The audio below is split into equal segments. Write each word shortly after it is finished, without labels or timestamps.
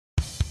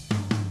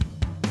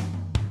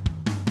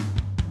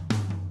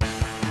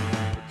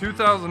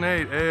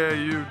2008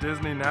 AAU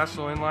Disney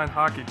National Inline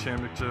Hockey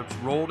Championships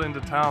rolled into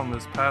town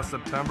this past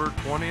September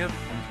 20th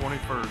and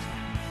 21st.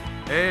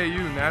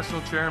 AAU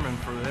National Chairman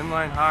for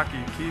Inline Hockey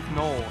Keith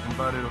Knoll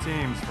invited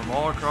teams from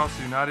all across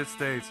the United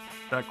States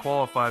that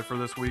qualified for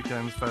this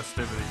weekend's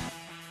festivity.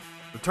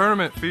 The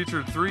tournament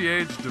featured 3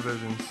 age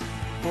divisions,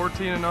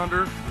 14 and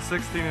under, the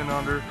 16 and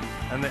under,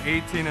 and the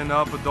 18 and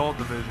up adult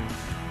division.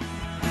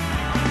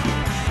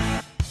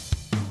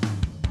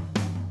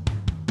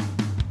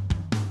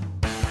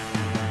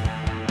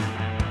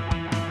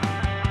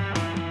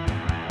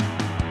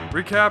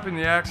 Recapping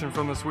the action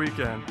from this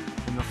weekend,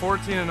 in the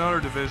 14 and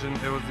under division,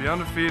 it was the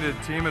undefeated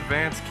Team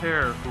Advanced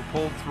Care who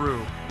pulled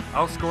through,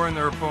 outscoring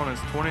their opponents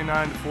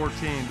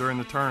 29-14 during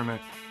the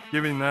tournament,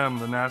 giving them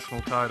the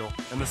national title.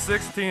 In the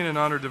 16 and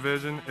under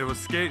division, it was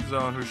Skate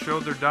Zone who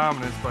showed their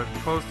dominance by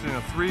posting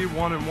a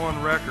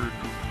 3-1-1 record,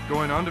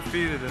 going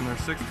undefeated in their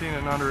 16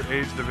 and under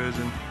age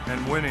division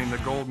and winning the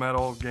gold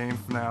medal game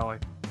finale.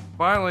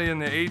 Finally, in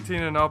the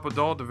 18 and up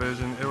adult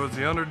division, it was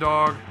the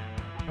underdog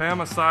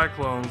Pama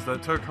Cyclones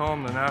that took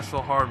home the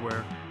national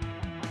hardware.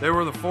 They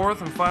were the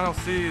 4th and final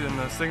seed in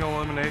the single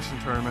elimination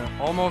tournament,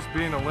 almost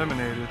being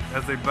eliminated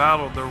as they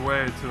battled their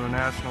way to a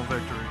national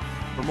victory.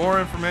 For more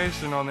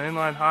information on the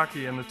inline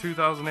hockey and the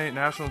 2008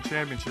 National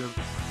Championship,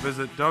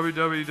 visit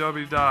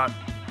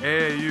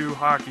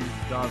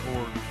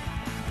www.aauhockey.org.